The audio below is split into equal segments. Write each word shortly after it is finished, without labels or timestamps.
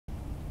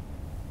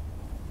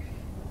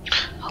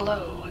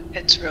Hello,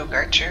 it's Rogue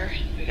Archer.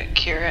 We got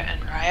Kirah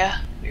and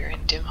Raya. We're in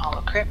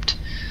Dimhollow Crypt.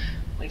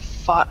 We've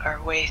fought our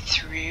way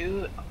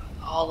through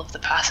all of the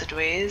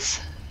passageways,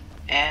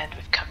 and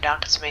we've come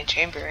down to the main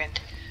chamber and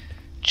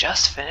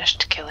just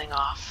finished killing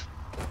off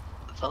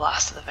the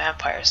last of the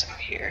vampires over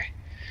here.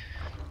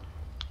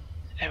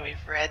 And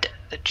we've read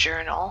the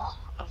journal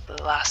of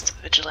the last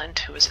vigilant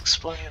who was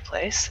exploring the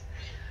place.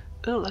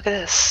 Ooh, look at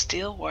this,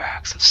 steel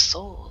wax of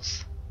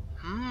souls.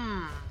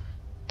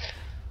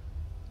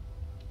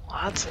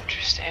 Well, that's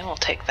interesting. We'll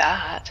take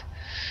that.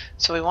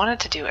 So we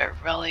wanted to do a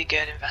really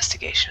good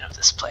investigation of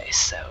this place,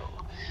 so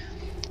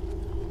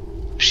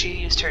she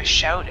used her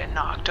shout and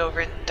knocked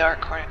over in the dark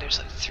corner. There's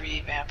like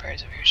 3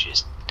 vampires over here. She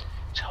just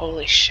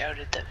totally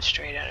shouted them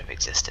straight out of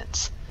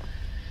existence.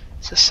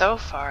 So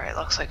far it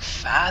looks like a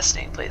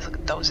fascinating place.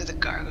 Look, those are the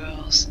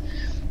gargoyles.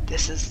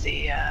 This is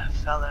the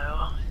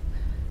fellow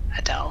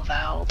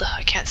Adalvald.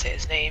 I can't say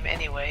his name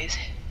anyways.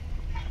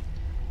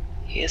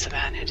 He is a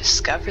man who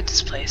discovered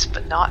this place,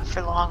 but not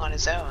for long on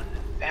his own.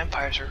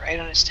 Vampires were right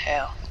on his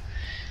tail.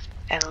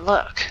 And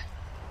look,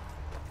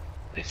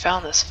 we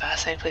found this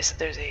fascinating place.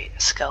 There's a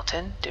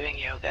skeleton doing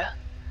yoga.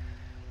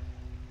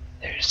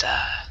 There's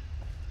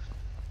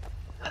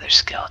another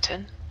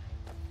skeleton.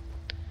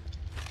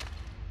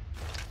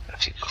 Got a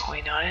few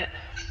coin on it.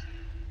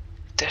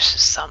 There's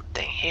just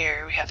something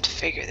here. We have to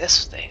figure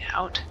this thing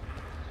out.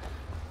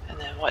 And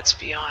then what's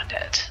beyond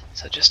it.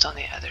 So just on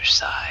the other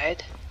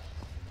side.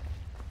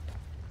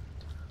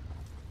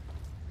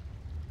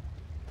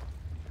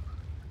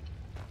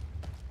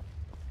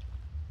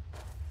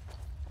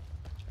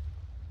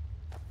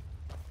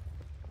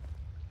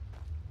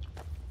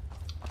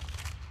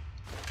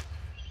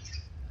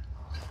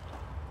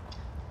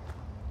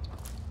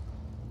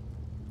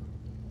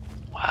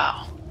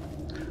 Wow.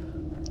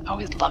 I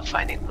always love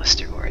finding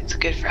blister wards.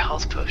 Good for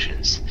health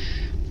potions.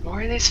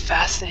 More of these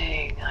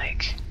fascinating,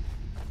 like,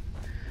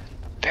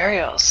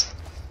 burials.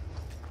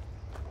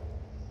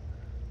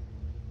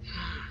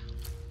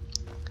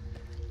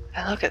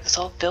 And look, it's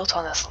all built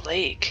on this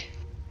lake.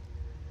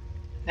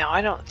 Now,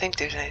 I don't think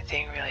there's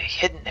anything really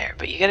hidden there,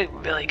 but you get a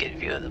really good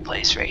view of the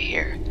place right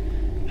here.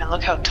 And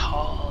look how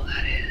tall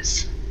that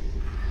is.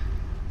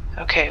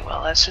 Okay,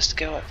 well, let's just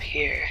go up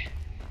here.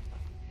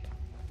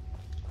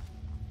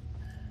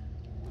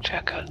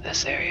 Check out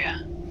this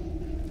area.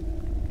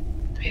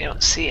 We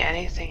don't see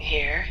anything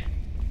here.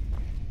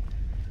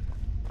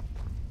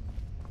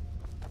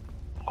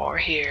 Or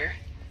here.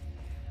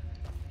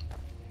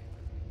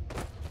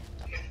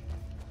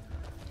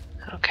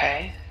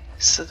 Okay,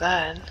 so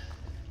then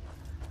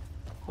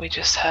we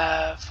just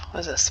have,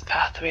 what is this, the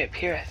pathway up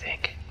here, I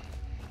think.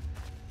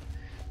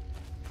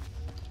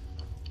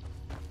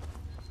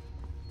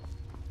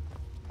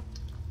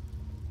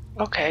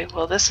 Okay,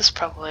 well this is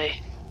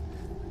probably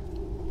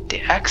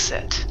the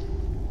exit.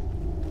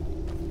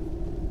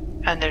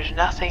 And there's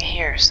nothing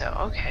here, so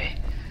okay.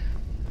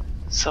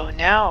 So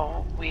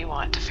now we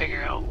want to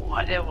figure out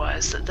what it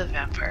was that the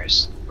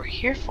vampires were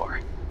here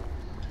for.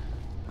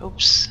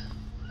 Oops,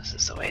 this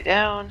is the way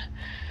down.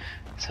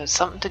 So it's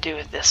something to do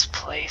with this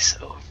place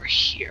over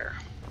here.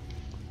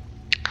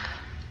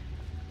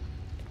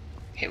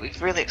 Okay,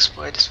 we've really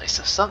explored this place,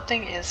 so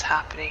something is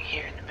happening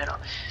here in the middle.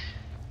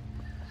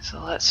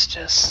 So let's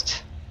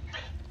just,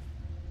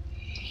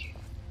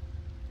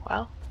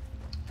 well,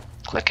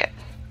 click it.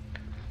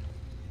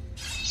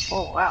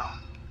 Oh wow.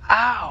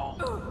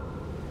 Ow!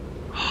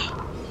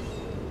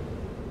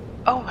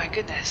 Oh my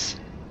goodness.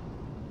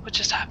 What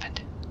just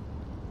happened?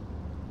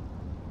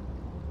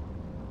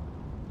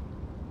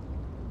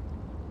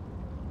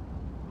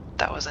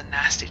 That was a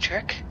nasty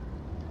trick.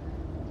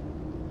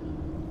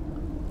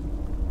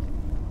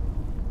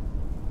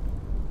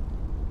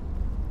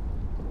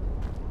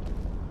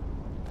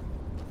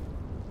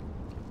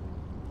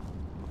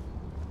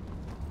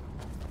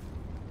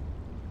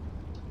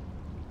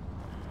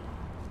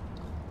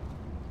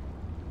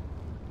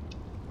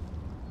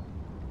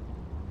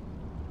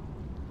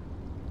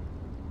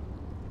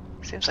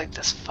 Seems like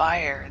this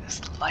fire,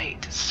 this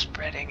light is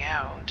spreading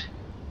out.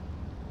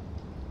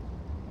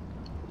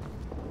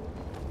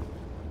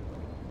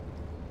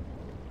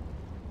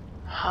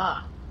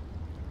 Huh.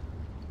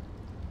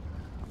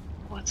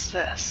 What's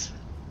this?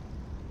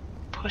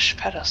 Push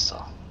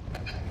pedestal.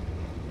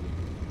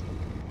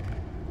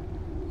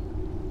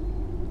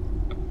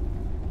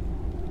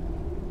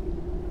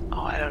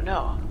 Oh, I don't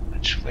know.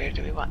 Which way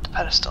do we want the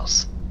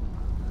pedestals?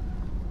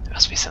 There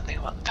must be something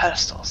about the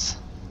pedestals.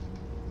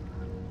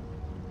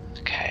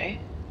 Okay.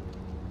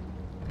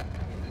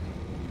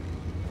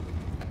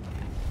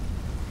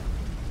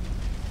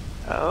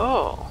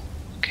 Oh,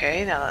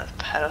 okay, now that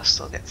the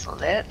pedestal gets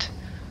lit,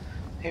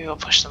 maybe we'll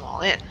push them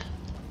all in.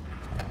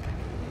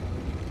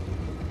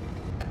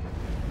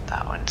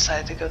 That one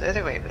decided to go the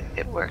other way, but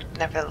it worked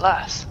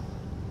nevertheless.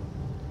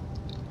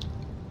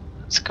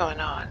 What's going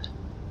on?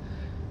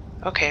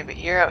 Okay, but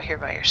you're out here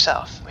by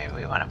yourself. Maybe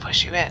we want to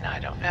push you in, I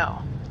don't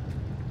know.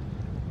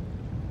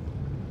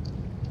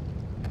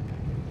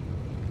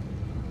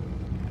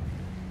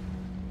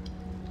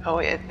 Oh,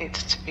 it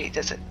needs to be,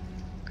 does it?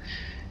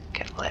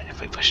 get lit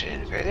if we push it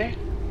in further.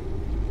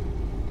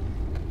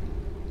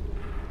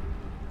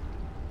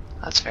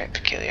 That's very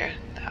peculiar,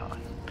 that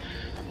one.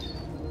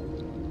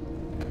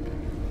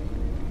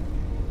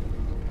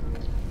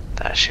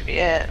 That should be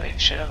it. We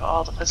should have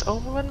all the... There's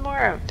over one more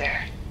out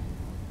there.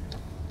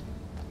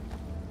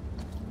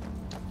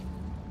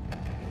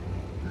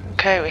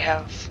 Okay, we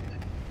have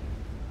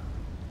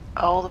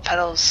all the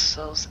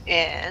pedestals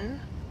in.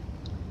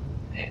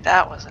 Maybe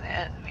that wasn't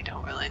it. We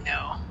don't really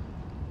know.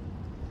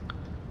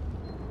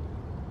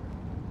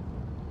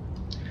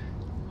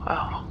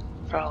 Wow.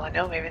 For all I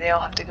know, maybe they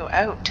all have to go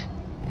out.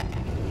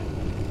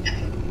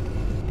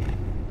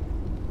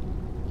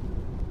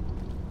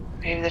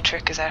 Maybe the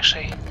trick is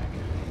actually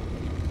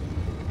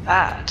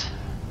that.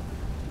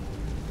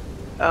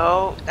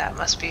 Oh, that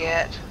must be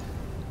it.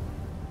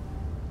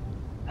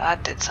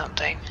 That did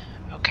something.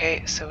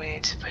 Okay, so we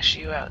need to push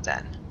you out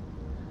then.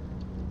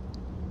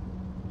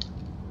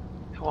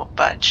 It won't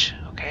budge.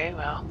 Okay,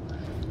 well,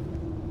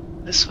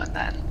 this one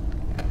then.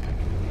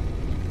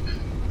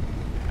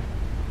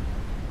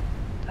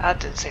 That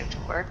didn't seem to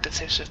work. That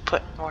seems to have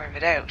put more of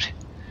it out.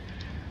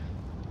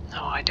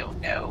 Oh, I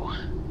don't know.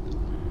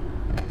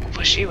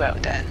 Push you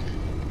out then.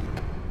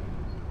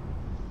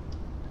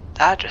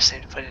 That just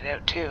seemed to put it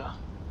out too.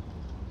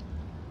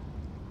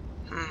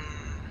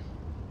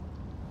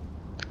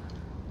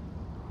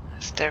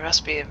 There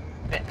must be a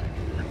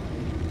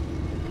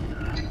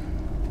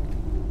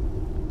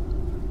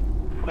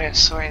way of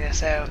sorting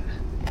this out.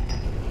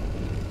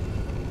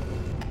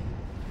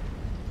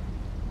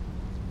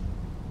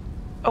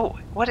 Oh,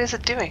 what is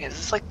it doing? Is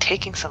this like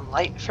taking some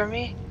light from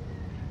me?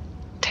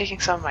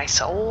 Taking some of my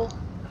soul?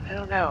 I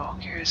don't know.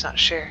 Kirah's not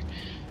sure.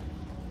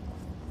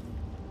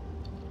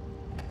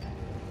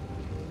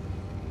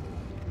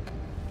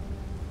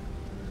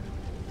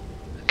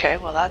 Okay,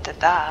 well that did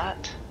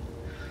that.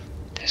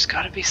 There's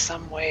got to be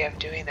some way of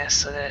doing this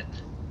so that...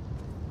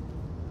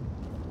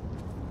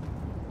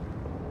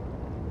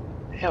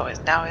 Anyways,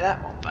 now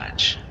that won't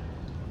budge.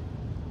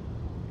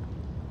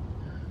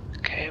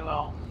 Okay,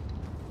 well...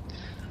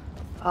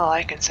 All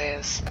I can say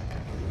is...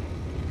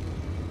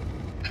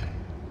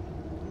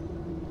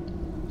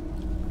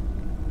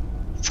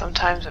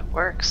 Sometimes it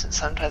works and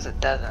sometimes it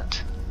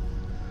doesn't.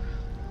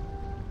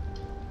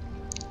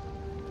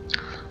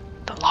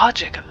 The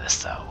logic of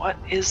this though, what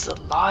is the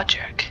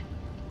logic?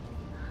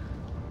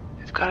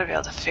 We've got to be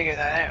able to figure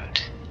that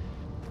out.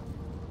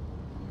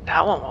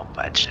 That one won't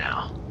budge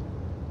now.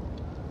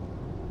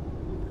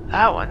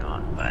 That one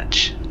won't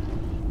budge.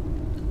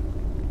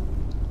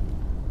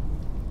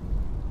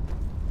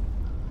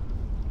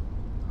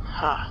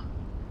 Huh.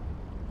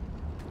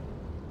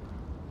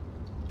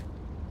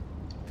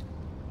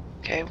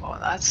 Okay, well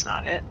that's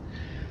not it.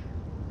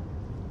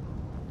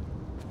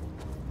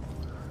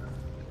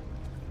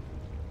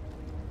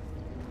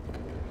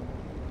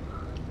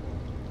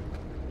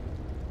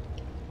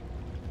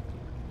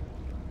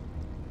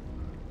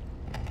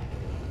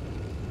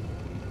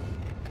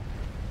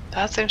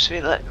 That seems to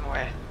be lit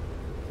more.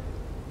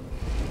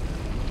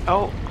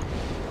 Oh.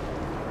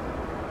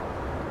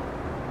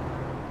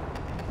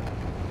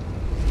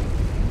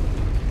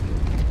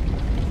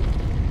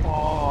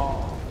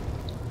 Whoa.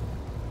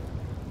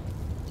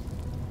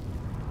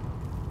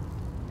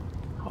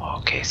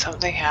 Okay,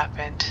 something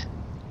happened.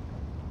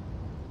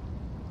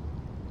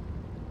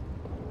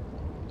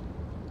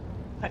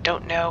 I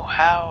don't know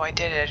how I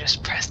did it, I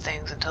just pressed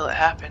things until it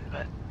happened,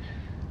 but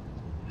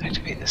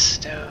activate the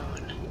stone.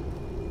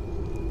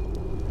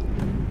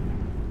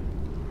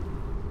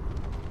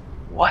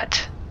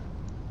 What?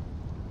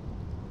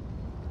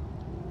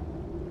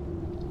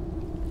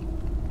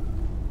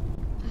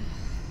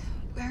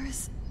 Where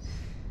is...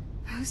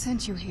 Who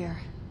sent you here?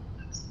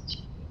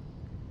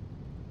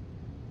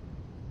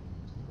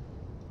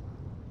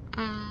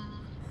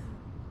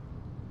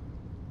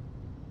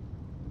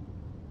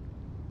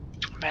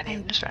 My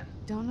name is Ren.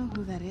 Don't know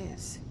who that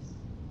is.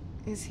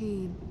 Is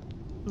he...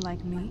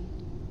 like me?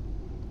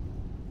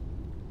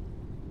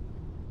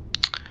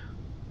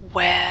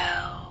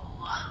 Well...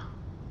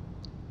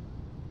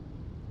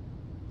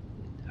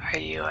 Are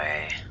you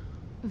a...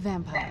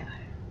 Vampire.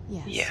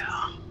 Yes.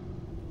 Yeah.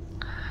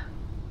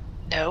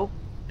 No,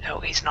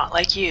 he's not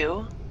like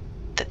you.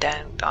 The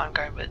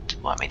Dawnguard would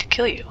want me to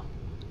kill you.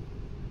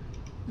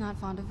 Not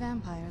fond of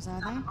vampires, are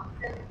they?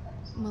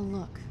 Well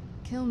look,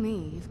 kill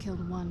me, you've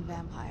killed one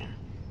vampire.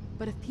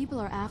 But if people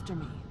are after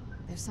me,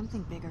 there's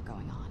something bigger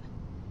going on.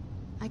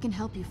 I can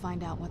help you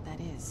find out what that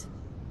is.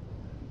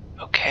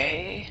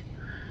 Okay.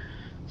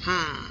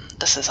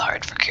 This is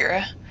hard for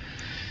Kirah.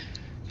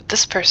 But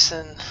this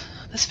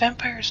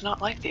vampire is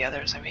not like the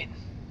others. I mean,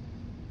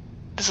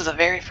 this is the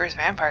very first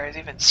vampire who's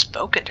even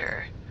spoken to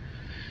her.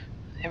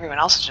 Everyone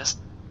else is just,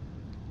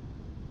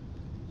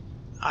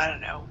 I don't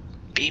know,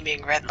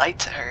 beaming red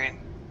lights at her and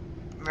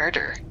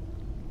murder.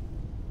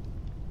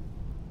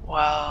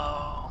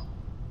 Well,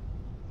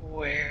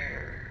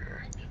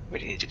 where do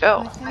you need to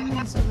go? My family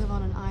used to live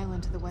on an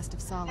island to the west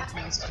of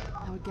Solitude.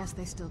 I would guess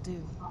they still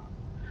do.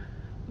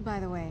 By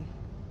the way,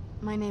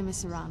 my name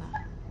is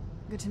Serana.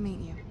 Good to meet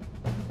you.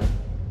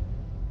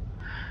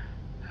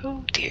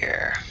 Oh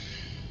dear.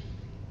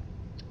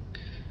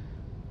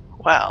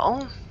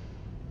 Well,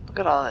 look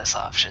at all these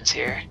options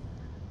here.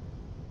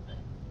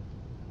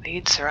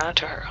 Lead Serana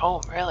to her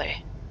home,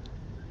 really?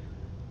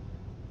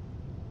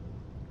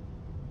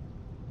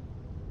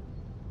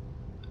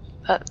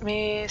 Let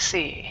me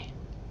see.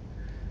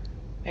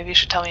 Maybe you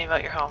should tell me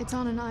about your home. It's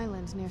on an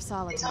island near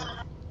Solitude.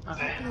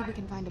 Okay. Hopefully we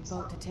can find a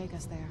boat to take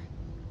us there.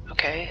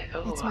 Okay.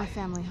 Oh. It's my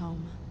family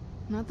home.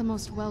 Not the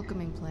most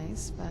welcoming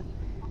place, but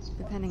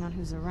depending on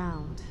who's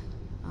around,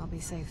 I'll be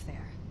safe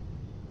there.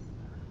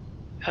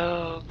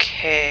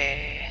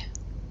 Okay.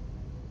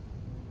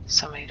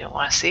 Somebody you don't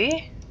want to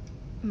see?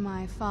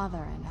 My father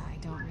and I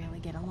don't really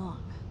get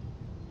along.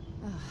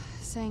 Ugh,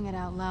 saying it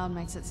out loud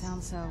makes it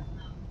sound so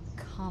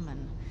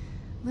common.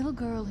 Little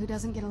girl who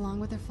doesn't get along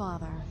with her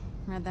father.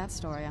 Read that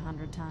story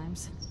 100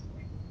 times.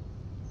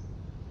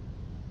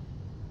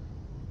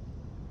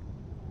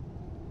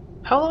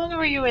 How long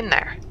were you in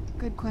there?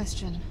 Good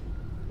question.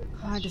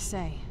 Hard to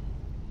say.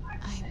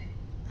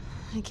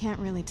 I can't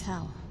really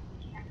tell.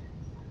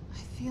 I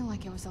feel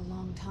like it was a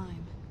long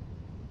time.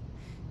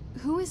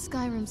 Who is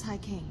Skyrim's High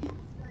King?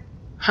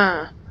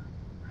 Huh.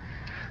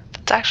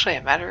 That's actually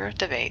a matter of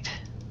debate.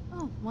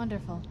 Oh,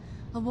 wonderful.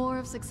 A war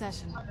of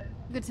succession.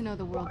 Good to know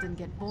the world didn't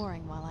get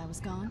boring while I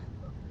was gone.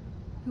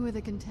 Who are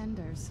the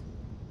contenders?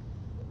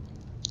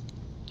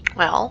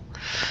 Well,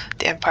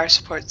 the Empire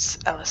supports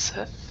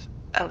Elisif,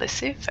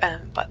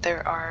 but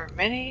there are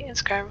many in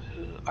Skyrim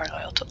who are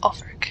loyal to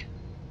Ulfric.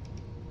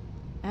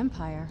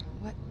 Empire?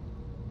 What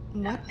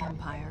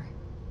empire?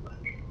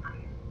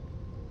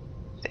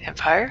 The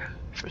Empire?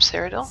 From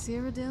Cyrodiil?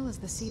 Cyrodiil is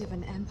the seat of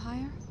an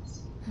empire?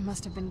 I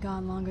must have been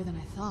gone longer than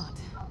I thought.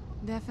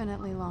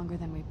 Definitely longer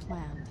than we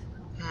planned.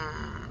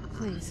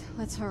 Please,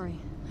 let's hurry.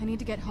 I need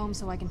to get home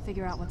so I can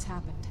figure out what's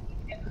happened.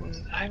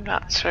 I'm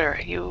not sure.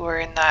 You were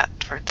in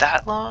that for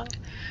that long?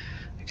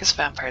 I guess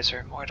vampires are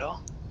immortal.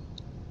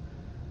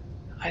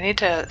 I need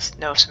to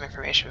know some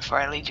information before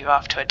I lead you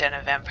off to a den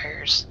of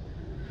vampires.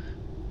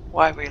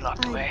 Why were you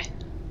locked away?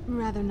 I'd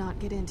rather not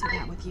get into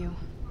that with you,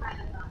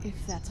 if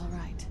that's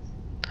alright.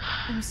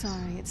 I'm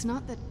sorry, it's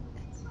not that...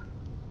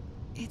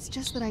 It's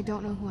just that I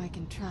don't know who I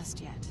can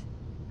trust yet.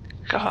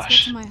 Gosh. Let's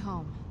get to my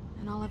home,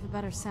 and I'll have a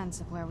better sense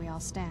of where we all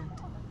stand.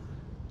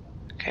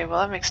 Okay, well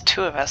that makes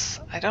two of us.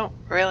 I don't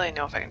really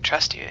know if I can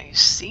trust you. You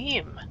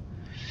seem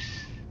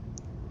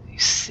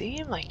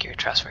like you're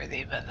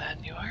trustworthy, but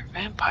then you are a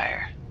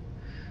vampire.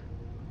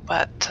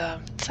 But,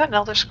 is that an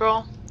Elder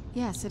Scroll?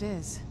 Yes, it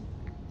is.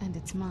 And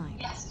it's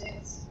mine.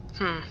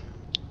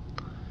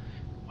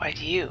 Why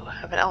do you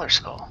have an Elder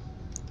Scroll?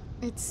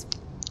 It's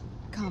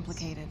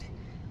complicated.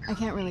 I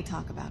can't really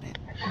talk about it.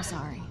 I'm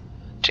sorry.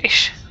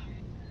 Jeez.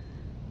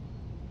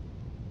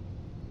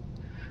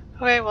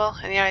 Okay, well,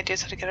 any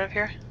ideas how to get out of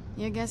here?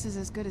 Your guess is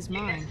as good as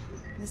mine.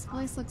 This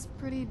place looks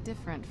pretty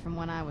different from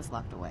when I was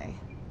locked away.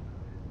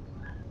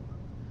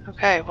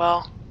 Okay,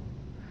 well,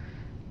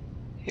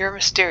 you're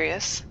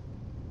mysterious.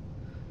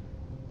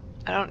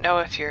 I don't know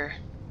if you're...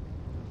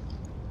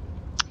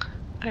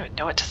 I don't even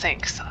know what to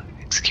think. So,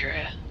 it's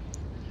Kirah.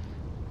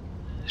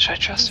 Should I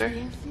trust her? Does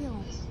the air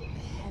feel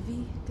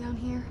heavy down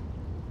here?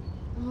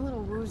 I'm a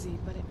little woozy,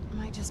 but it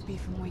might just be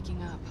from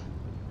waking up.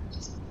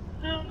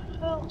 Oh,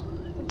 well,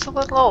 it's a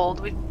little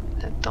old. I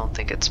don't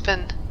think it's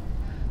been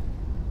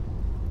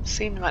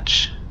seen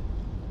much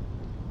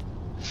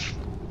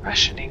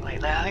freshening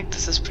lately. I think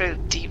this is pretty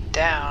deep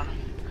down.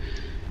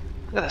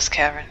 Look at this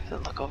cavern. It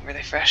doesn't look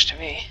overly fresh to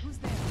me. Who's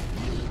there?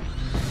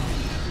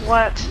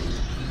 What?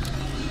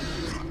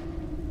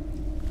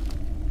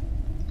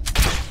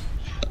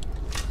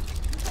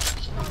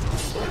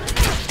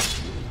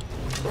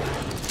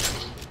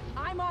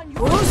 I'm on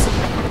yours.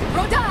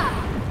 Roda!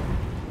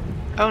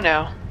 Oh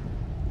no.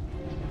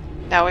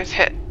 Now we've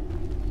hit.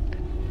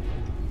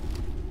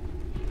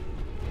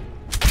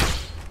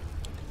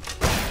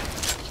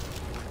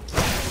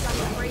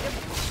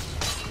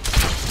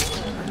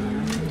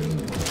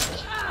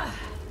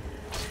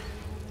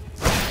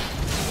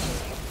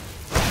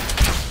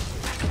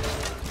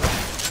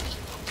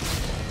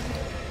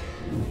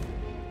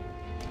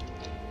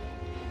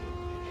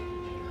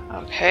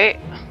 Okay.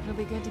 It'll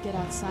be good to get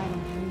outside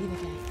and breathe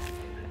again.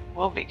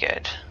 Will be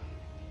good.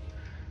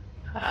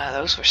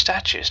 Those were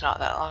statues not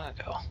that long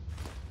ago.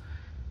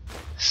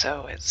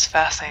 So it's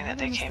fascinating that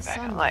they came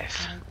back to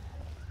life.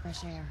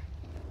 Fresh air.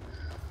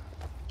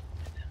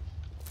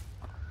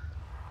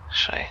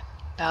 Actually,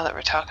 now that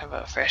we're talking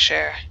about fresh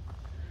air,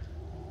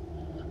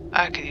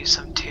 I could use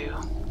some too.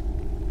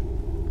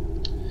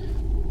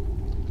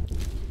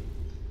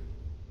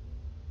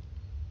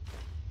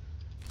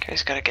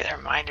 Kira's gotta get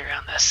her mind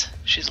around this.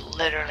 She's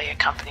literally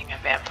accompanying a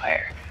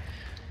vampire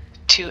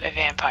to a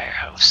vampire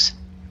house.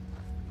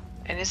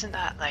 And isn't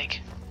that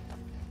like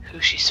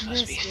who she's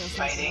supposed to be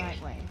fighting?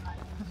 Right way.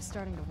 I was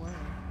starting to worry.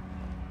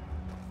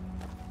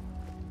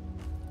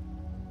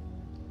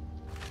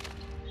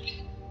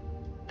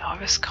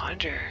 Novice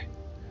Conjurer.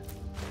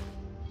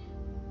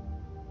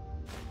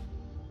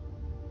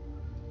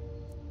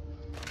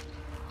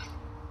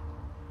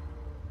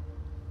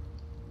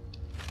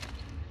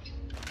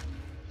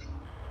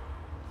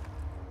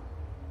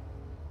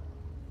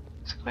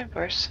 coin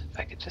purse, if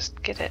I could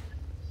just get it.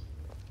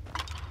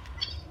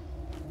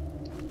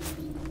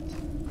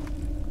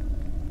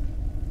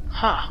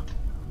 Huh.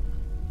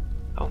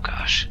 Oh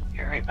gosh,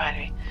 you're right behind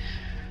me.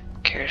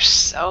 Kirah's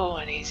so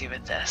uneasy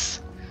with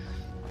this.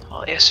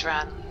 Will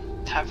Serana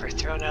have her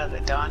thrown out of the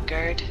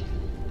Dawnguard?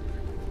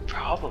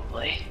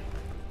 Probably.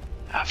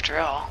 After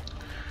all,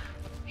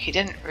 he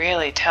didn't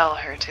really tell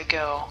her to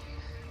go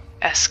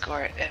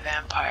escort a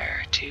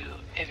vampire to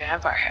a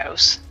vampire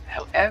house.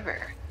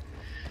 However,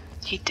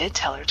 he did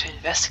tell her to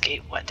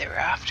investigate what they were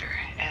after,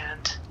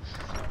 and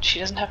she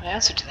doesn't have an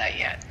answer to that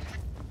yet.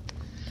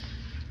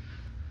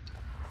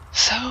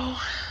 So,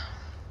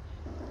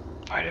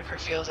 part of her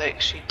feels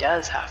like she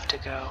does have to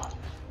go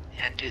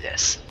and do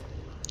this.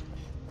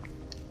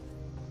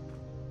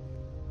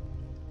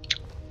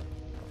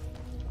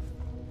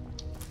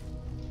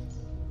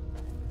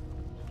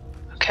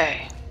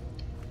 Okay.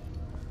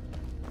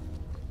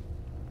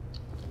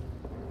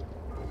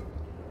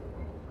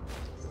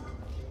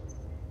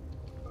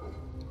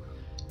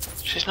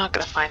 She's not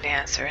going to find the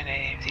answer in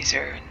any of these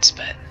urns,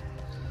 but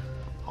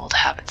old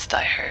habits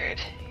die hard.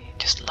 You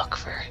just look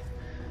for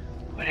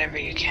whatever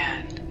you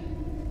can.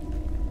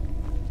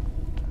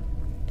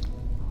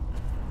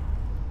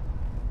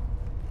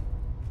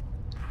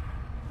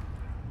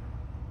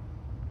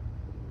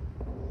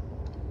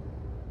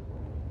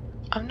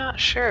 I'm not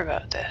sure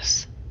about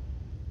this.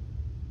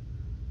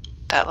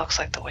 That looks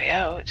like the way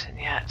out, and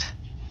yet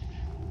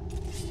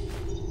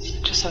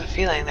I just have a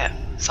feeling that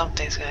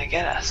something's going to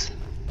get us.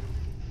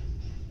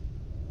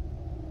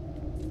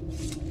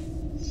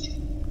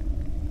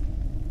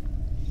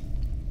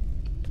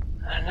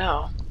 I don't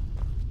know.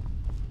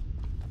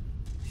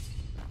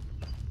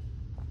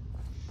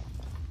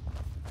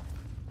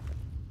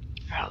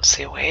 I don't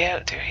see a way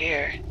out through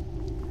here.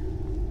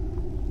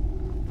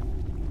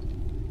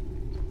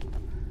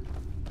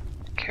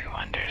 Kirah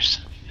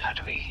wonders, how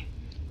do we...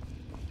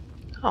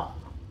 Oh,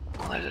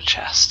 well, there's a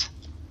chest.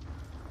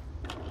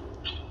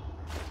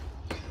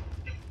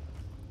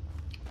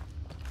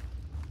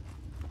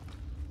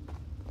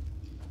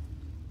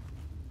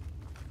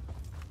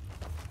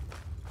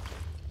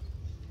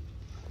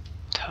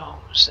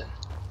 Tomes, and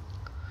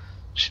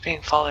she's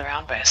being followed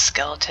around by a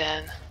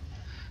skeleton,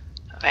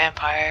 a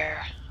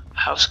vampire, a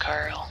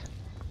housecarl.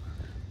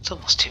 It's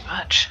almost too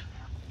much.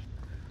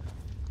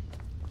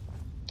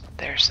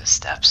 There's the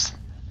steps.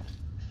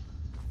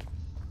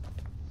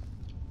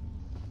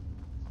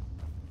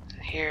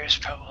 And here's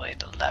probably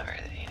the lever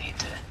that you need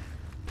to...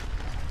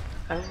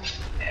 Oh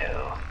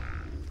no.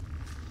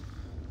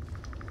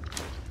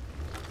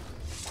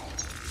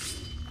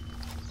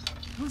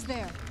 Who's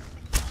there?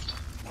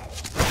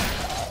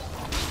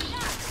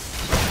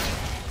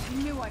 I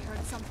knew I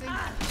heard something.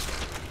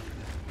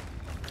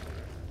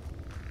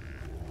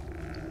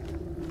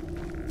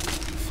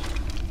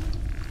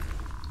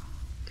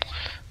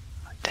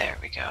 There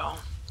we go.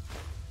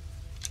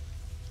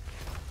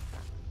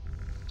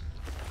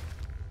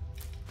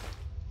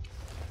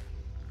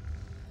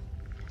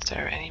 Is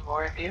there any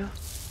more of you?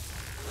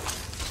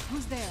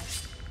 Who's there?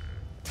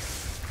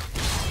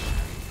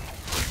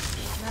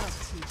 That'll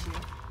teach you.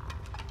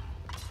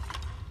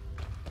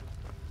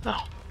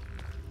 Oh.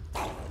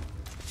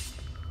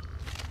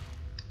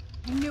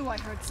 I knew I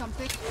heard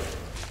something.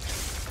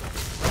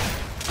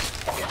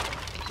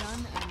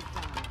 Done and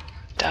done.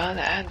 Done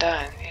and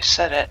done. You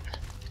said it.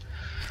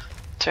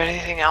 Is there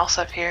anything else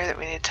up here that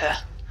we need to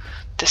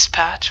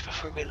dispatch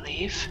before we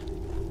leave?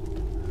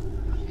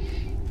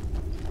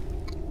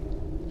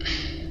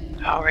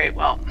 Alright,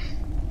 well,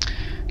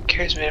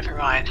 Kirah's made up her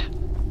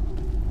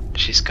mind.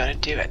 She's gonna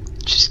do it.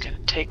 She's gonna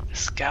take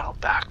this gal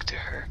back to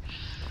her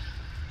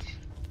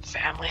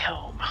family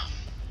home.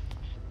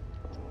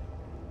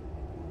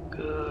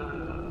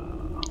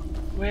 Ooh.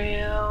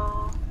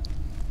 Well,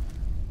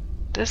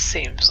 this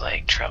seems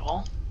like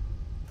trouble.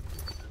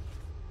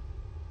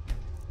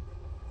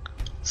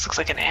 This looks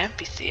like an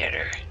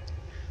amphitheatre.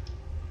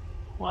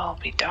 Well,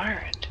 be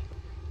darned.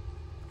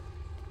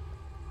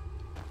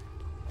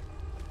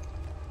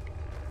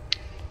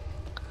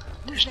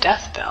 There's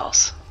death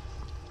bells.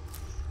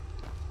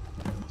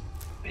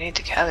 We need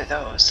to gather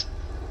those.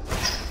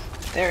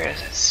 There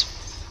is a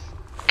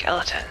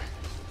skeleton.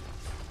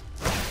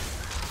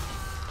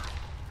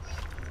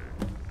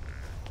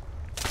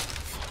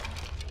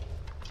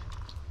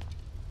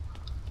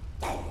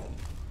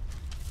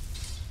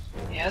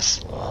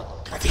 Yes?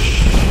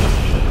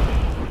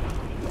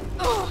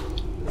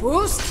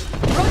 Boost!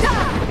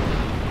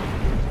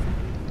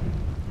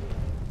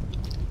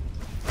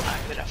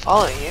 I'm gonna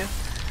follow you,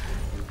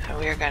 and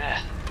we're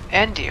gonna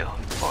end you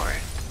for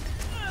it.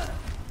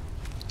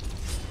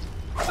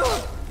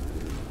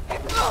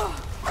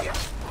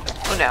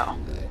 Oh no.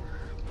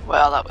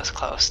 Well, that was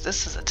close.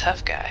 This is a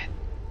tough guy.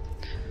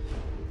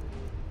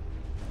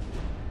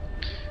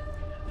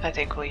 I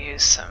think we'll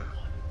use some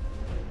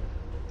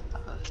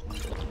of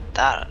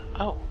that.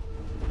 Oh.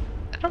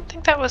 I don't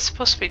think that was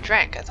supposed to be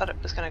drank. I thought it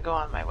was going to go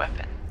on my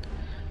weapon.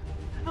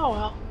 Oh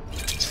well.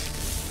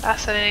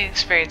 Fascinating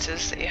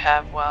experiences that you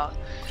have while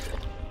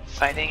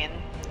fighting in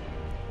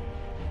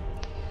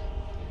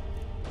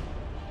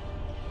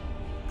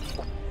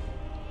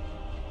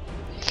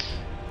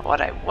what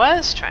I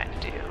was trying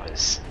to do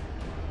was...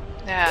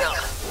 Yeah.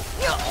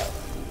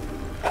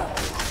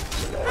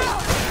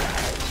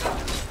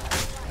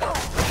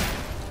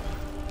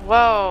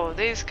 Whoa,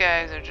 these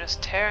guys are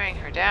just tearing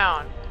her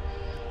down.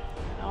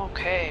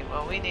 Okay,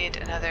 well we need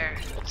another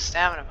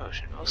stamina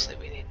potion. Mostly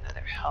we need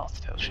another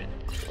health potion.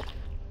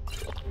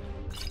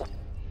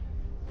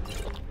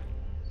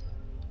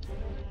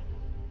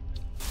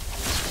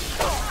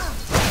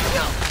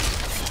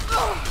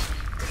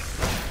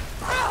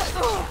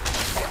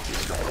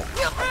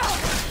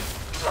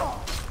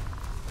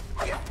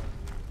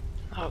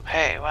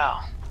 Okay,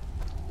 well.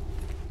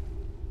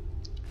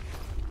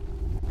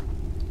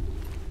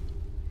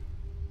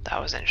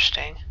 That was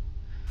interesting.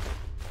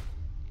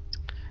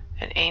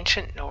 An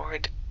ancient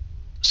Nord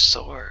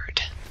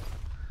sword.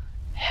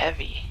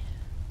 Heavy.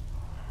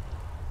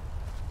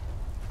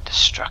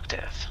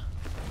 Destructive.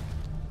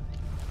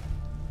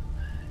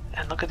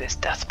 And look at this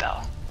death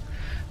bell.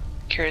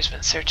 Kirah's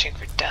been searching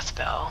for death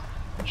bell,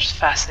 which is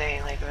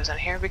fascinatingly goes on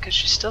here because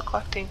she's still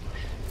collecting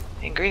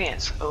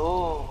ingredients.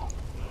 Oh.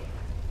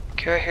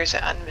 Kirah hears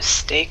an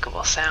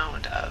unmistakable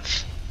sound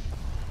of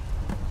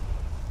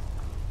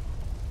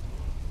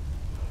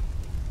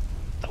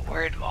the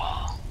word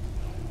wall.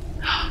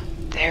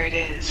 There it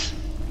is.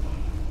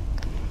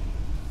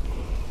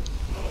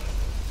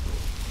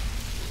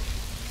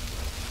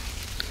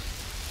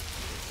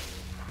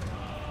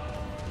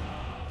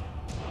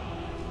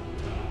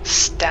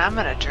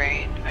 Stamina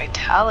drain,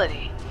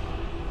 vitality.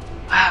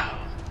 Wow.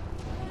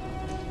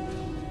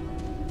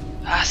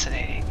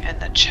 Fascinating. And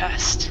the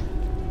chest.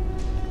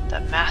 The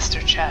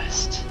master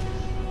chest.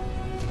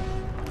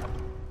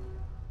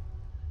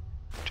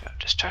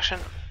 Destruction,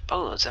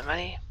 boatloads of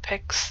money,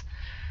 picks,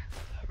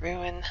 a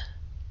ruin,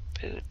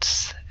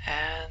 boots,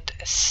 and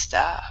a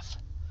staff.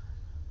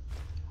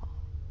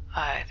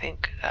 I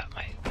think that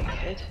might be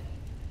good.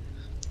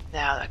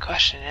 Now the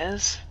question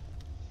is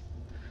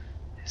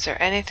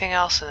there anything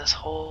else in this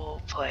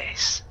whole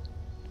place?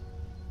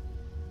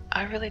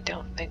 I really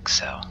don't think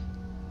so.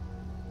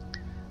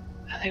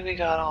 I think we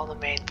got all the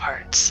main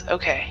parts.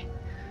 Okay.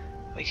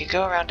 We could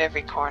go around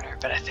every corner,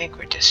 but I think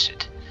we just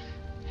should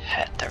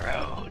hit the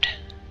road.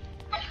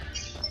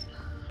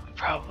 We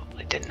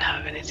probably didn't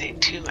have anything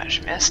too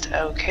much missed.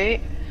 Okay.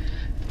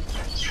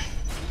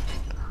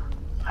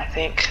 I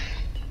think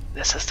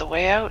this is the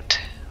way out,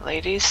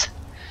 ladies.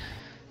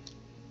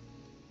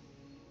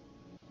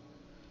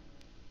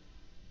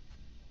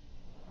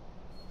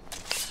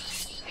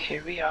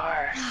 Here we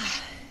are.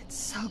 It's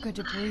so good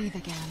to breathe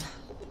again.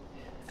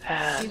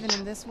 And even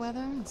in this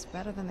weather, it's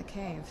better than the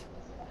cave.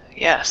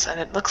 Yes, and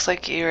it looks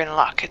like you're in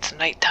luck. It's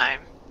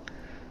nighttime.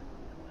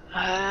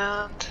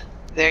 And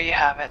there you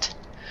have it.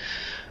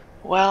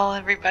 Well,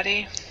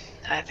 everybody,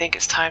 I think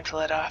it's time to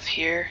let off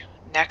here.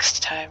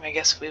 Next time, I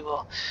guess we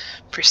will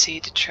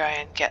proceed to try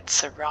and get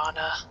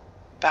Serana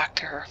back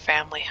to her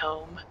family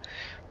home.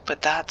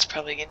 But that's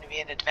probably going to be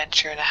an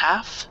adventure and a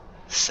half.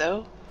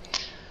 So,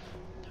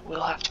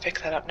 we'll have to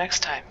pick that up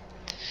next time.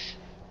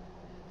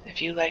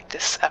 If you like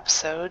this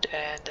episode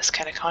and this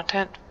kind of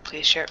content,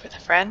 please share it with a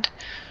friend.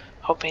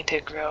 Hoping to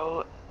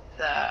grow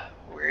the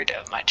word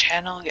of my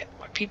channel, get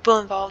more people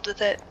involved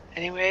with it.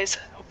 Anyways,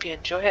 I hope you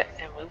enjoy it,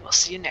 and we will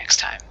see you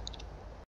next time.